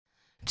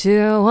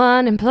Two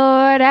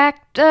unemployed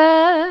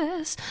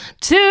actors,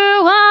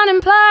 two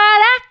unemployed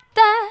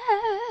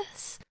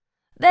actors.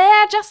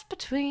 They're just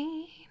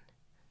between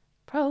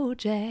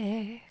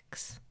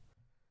projects.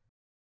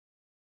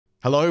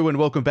 Hello and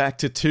welcome back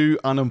to Two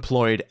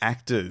Unemployed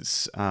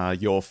Actors,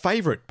 your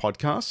favourite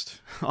podcast.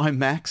 I'm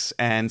Max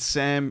and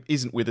Sam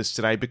isn't with us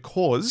today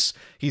because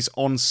he's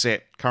on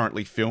set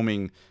currently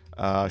filming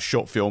a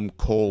short film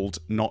called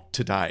Not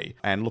Today,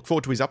 and look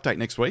forward to his update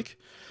next week.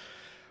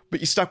 But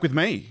you're stuck with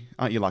me,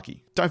 aren't you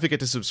lucky? Don't forget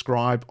to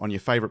subscribe on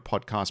your favourite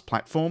podcast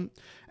platform,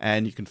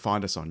 and you can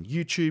find us on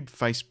YouTube,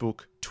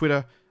 Facebook,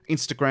 Twitter,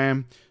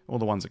 Instagram, all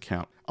the ones that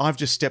count. I've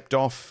just stepped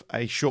off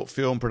a short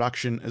film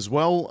production as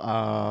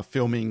well,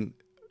 filming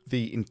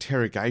The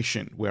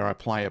Interrogation, where I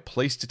play a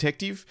police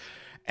detective,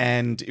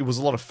 and it was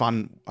a lot of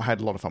fun. I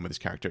had a lot of fun with this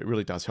character. It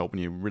really does help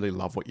when you really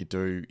love what you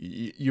do.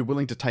 You're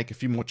willing to take a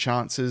few more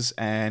chances,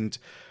 and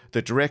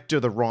the director,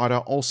 the writer,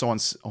 also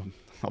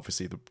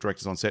obviously the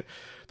director's on set,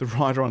 the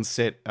writer on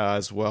set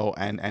as well,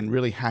 and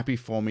really happy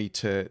for me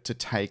to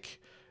take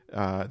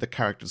the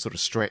character sort of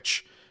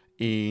stretch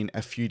in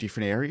a few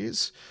different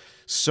areas.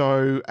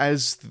 So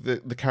as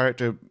the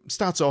character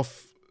starts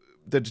off,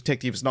 the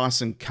detective is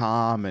nice and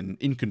calm and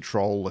in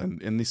control,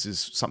 and this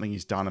is something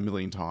he's done a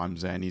million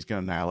times, and he's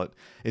going to nail it.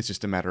 It's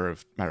just a matter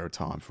of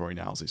time before he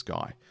nails this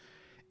guy.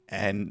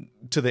 And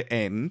to the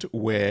end,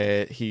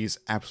 where he's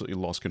absolutely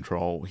lost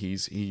control,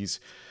 he's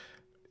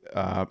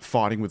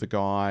fighting with the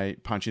guy,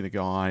 punching the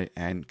guy,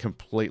 and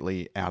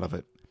completely out of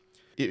it.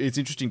 It's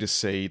interesting to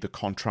see the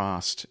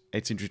contrast.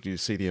 It's interesting to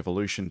see the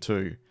evolution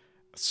too.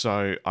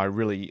 So I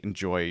really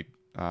enjoyed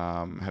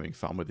having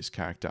fun with this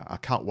character. I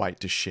can't wait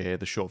to share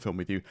the short film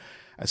with you.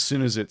 As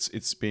soon as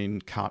it's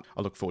been cut,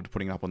 I look forward to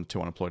putting it up on the Two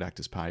Unemployed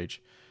Actors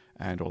page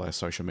and all our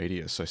social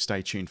media. So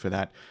stay tuned for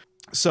that.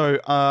 So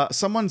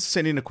someone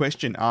sent in a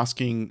question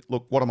asking,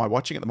 look, what am I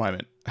watching at the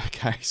moment?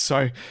 Okay,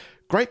 so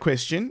great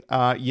question.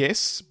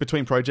 Yes,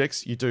 between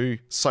projects, you do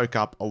soak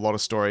up a lot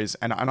of stories,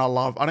 and I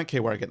don't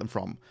care where I get them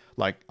from.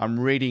 Like, I'm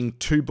reading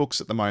 2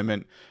 books at the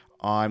moment.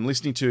 I'm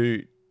listening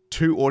to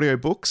 2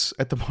 audiobooks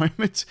at the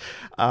moment.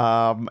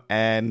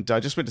 And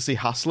I just went to see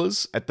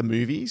Hustlers at the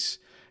movies.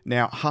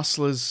 Now,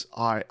 Hustlers,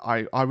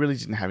 I really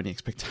didn't have any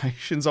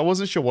expectations. I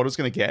wasn't sure what I was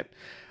going to get.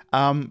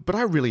 But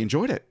I really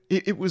enjoyed it.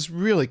 It was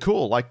really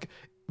cool. Like,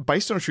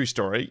 based on a true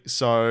story.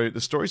 So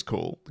the story's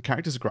cool. The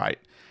characters are great.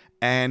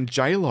 And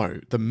J-Lo,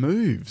 the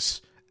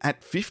moves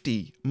at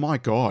 50, my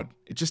God,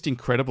 it's just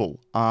incredible.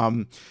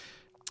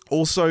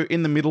 Also,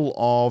 in the middle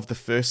of the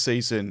first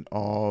season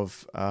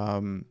of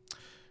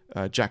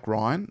Jack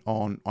Ryan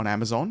on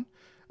Amazon,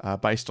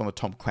 based on the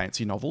Tom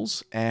Clancy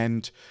novels.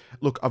 And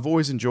look, I've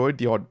always enjoyed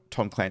the odd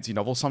Tom Clancy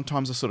novel.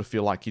 Sometimes I sort of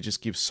feel like you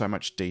just give so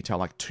much detail,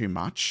 like too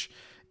much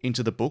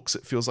into the books.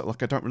 It feels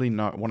like I don't really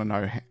want to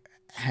know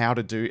how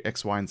to do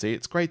X, Y, and Z.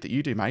 It's great that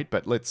you do, mate,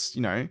 but let's,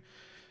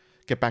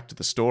 get back to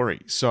the story.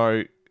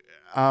 So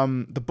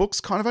the book's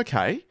kind of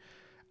okay.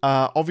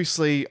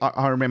 Obviously,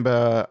 I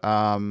remember,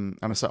 and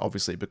I say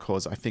obviously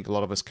because I think a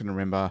lot of us can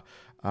remember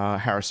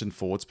Harrison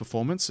Ford's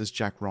performance as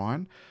Jack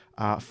Ryan.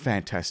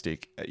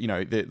 Fantastic.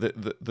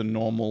 The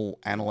normal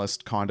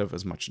analyst, kind of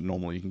as much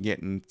normal you can get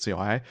in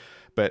CIA,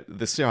 but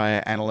the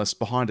CIA analyst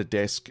behind a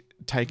desk,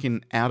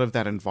 taken out of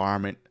that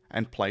environment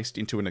and placed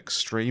into an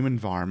extreme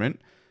environment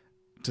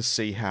to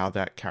see how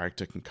that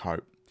character can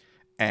cope.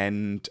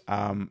 And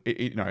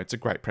it's a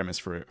great premise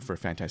for a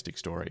fantastic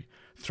story.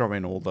 Throw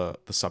in all the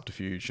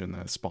subterfuge and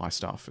the spy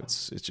stuff.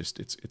 It's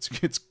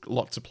a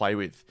lot to play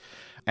with.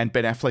 And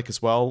Ben Affleck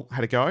as well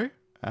had a go.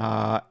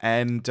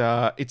 And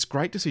it's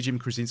great to see Jim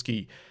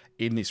Krasinski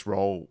in this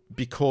role,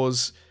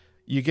 because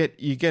you get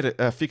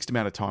a fixed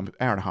amount of time,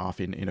 hour and a half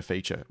in a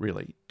feature,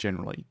 really,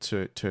 generally,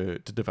 to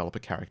develop a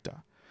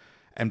character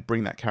and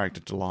bring that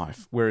character to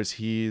life. Whereas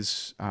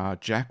here's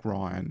Jack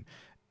Ryan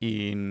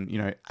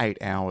in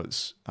 8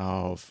 hours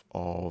of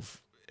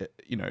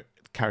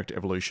character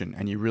evolution,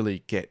 and you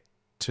really get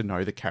to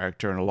know the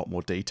character in a lot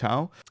more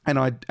detail.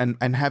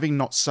 And having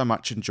not so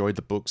much enjoyed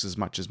the books as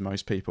much as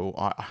most people,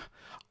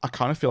 I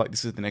kind of feel like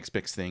this is the next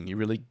best thing. You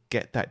really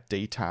get that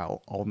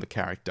detail on the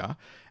character,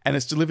 and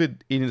it's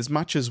delivered in as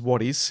much as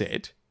what is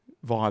said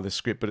via the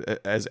script,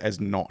 but as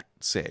not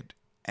said.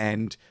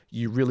 And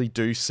you really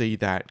do see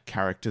that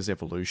character's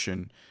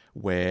evolution,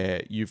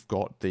 where you've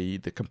got the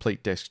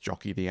complete desk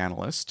jockey, the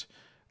analyst,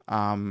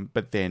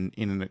 but then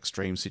in an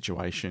extreme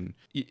situation,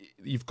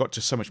 you've got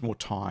just so much more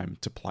time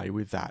to play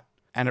with that.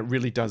 And it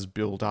really does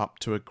build up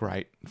to a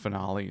great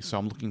finale. So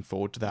I'm looking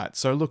forward to that.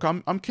 So look,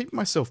 I'm keeping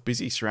myself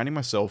busy, surrounding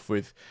myself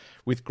with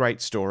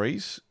great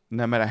stories,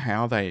 no matter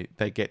how they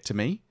get to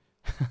me.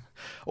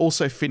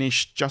 Also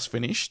just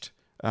finished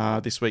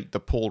this week, the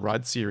Paul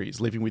Rudd series,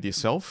 Living With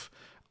Yourself,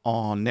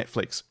 on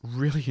Netflix.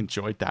 Really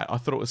enjoyed that. I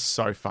thought it was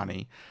so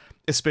funny.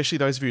 Especially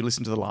those of you who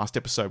listened to the last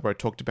episode where I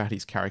talked about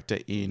his character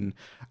in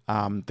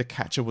The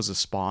Catcher Was a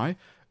Spy.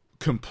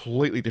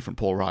 Completely different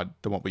Paul Rudd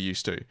than what we're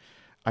used to.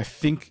 I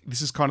think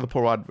this is kind of the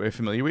Paul Rudd we're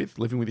familiar with,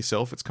 Living With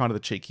Yourself. It's kind of the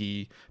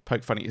cheeky,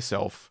 poke fun at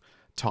yourself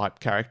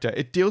type character.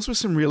 It deals with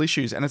some real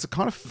issues, and it's a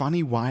kind of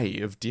funny way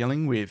of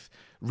dealing with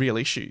real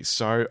issues.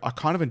 So I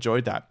kind of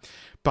enjoyed that.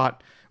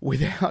 But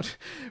without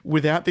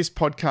this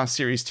podcast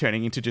series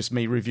turning into just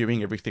me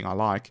reviewing everything I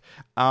like,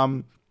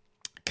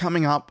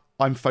 coming up,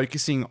 I'm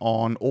focusing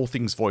on all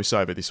things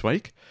voiceover this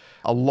week.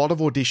 A lot of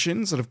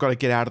auditions that I've got to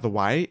get out of the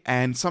way,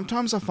 and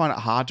sometimes I find it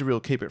hard to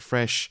really keep it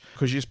fresh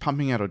because you're just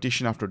pumping out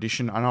audition after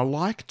audition, and I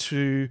like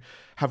to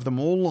have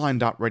them all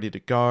lined up, ready to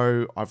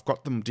go. I've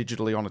got them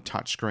digitally on a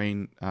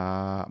touchscreen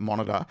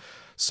monitor,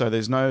 so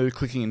there's no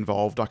clicking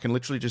involved. I can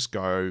literally just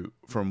go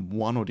from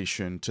one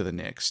audition to the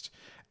next.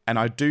 And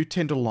I do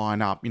tend to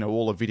line up,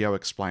 all the video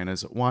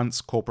explainers at once,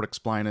 corporate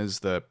explainers,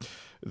 the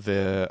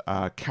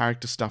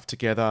character stuff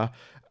together,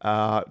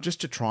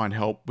 just to try and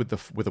help with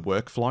the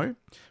workflow,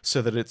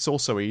 so that it's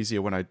also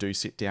easier when I do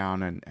sit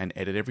down and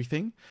edit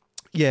everything.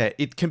 Yeah,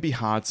 it can be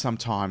hard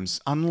sometimes.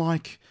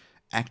 Unlike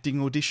acting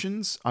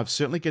auditions, I'm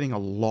certainly getting a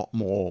lot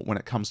more when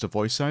it comes to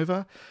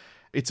voiceover.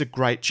 It's a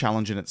great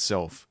challenge in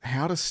itself.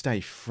 How to stay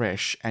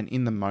fresh and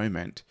in the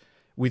moment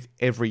with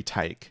every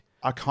take.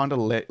 I kind of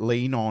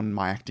lean on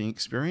my acting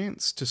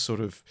experience to sort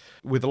of,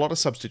 with a lot of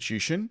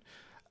substitution,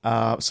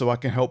 so I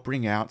can help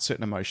bring out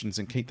certain emotions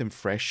and keep them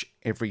fresh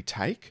every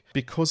take,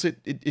 because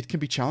it can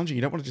be challenging.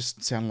 You don't want to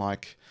just sound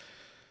like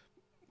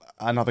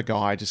another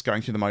guy just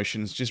going through the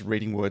motions, just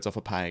reading words off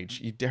a page.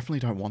 You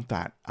definitely don't want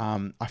that.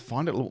 I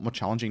find it a little more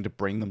challenging to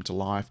bring them to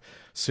life.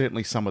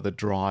 Certainly some of the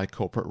dry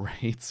corporate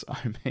reads,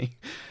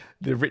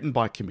 they're written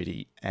by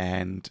committee,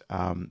 and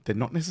they're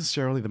not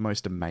necessarily the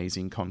most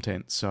amazing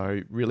content.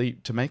 So really,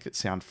 to make it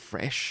sound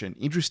fresh and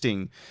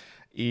interesting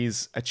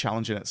is a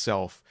challenge in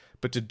itself.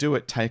 But to do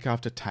it take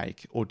after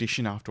take,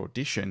 audition after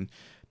audition,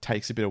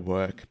 takes a bit of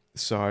work.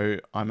 So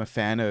I'm a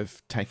fan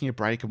of taking a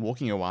break and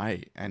walking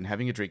away and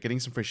having a drink, getting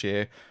some fresh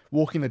air,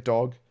 walking the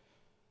dog.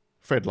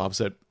 Fred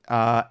loves it.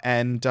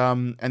 And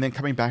then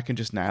coming back and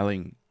just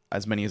nailing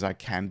as many as I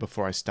can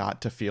before I start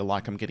to feel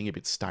like I'm getting a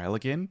bit stale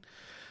again.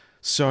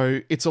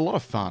 So it's a lot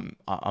of fun.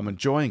 I'm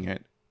enjoying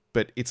it,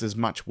 but it's as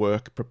much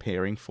work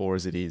preparing for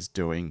as it is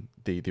doing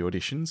the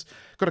auditions.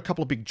 Got a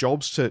couple of big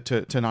jobs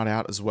to nut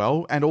out as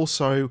well. And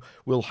also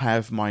we'll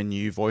have my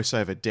new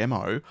voiceover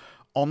demo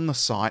on the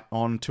site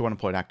on Two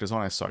Unemployed Actors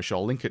on our social.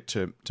 I'll link it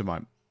to my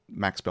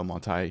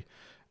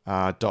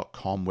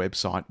maxbelmonte.com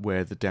website,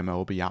 where the demo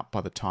will be up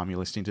by the time you're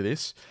listening to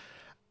this.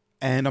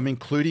 And I'm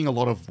including a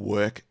lot of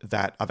work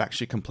that I've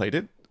actually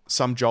completed.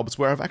 Some jobs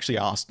where I've actually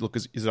asked, look,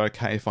 is it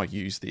okay if I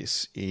use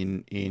this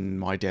in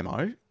my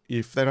demo?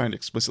 If they don't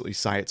explicitly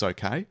say it's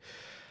okay.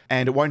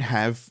 And it won't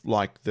have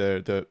like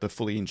the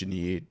fully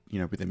engineered,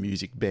 with the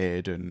music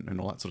bed and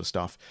all that sort of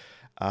stuff.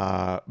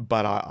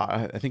 But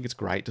I think it's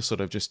great to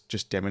sort of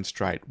just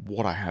demonstrate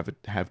what I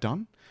have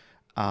done,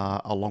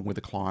 along with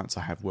the clients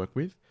I have worked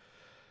with.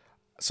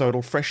 So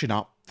it'll freshen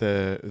up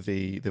the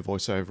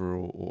voiceover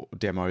or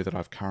demo that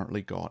I've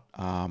currently got,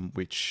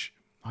 which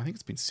I think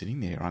it's been sitting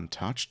there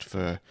untouched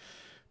for,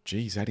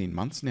 18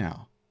 months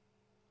now.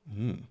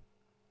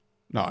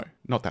 No,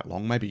 not that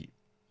long. Maybe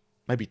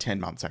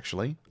 10 months,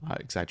 actually. I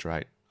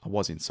exaggerate. I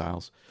was in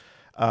sales.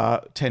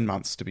 10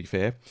 months, to be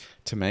fair,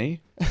 to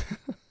me.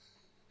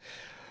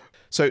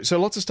 So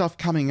lots of stuff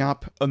coming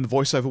up in the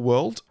voiceover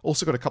world.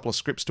 Also got a couple of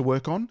scripts to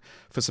work on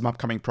for some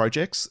upcoming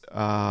projects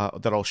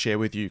that I'll share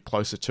with you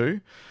closer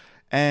to.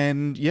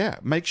 And yeah,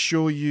 make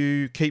sure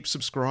you keep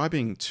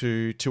subscribing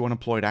to Two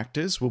Unemployed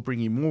Actors. We'll bring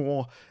you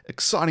more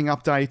exciting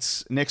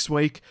updates next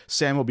week.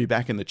 Sam will be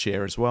back in the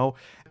chair as well.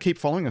 Keep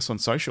following us on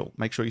social.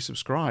 Make sure you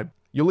subscribe.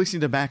 You're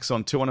listening to Max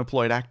on Two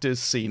Unemployed Actors.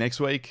 See you next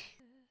week.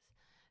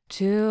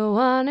 Two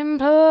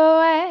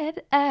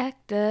unemployed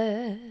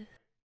actors.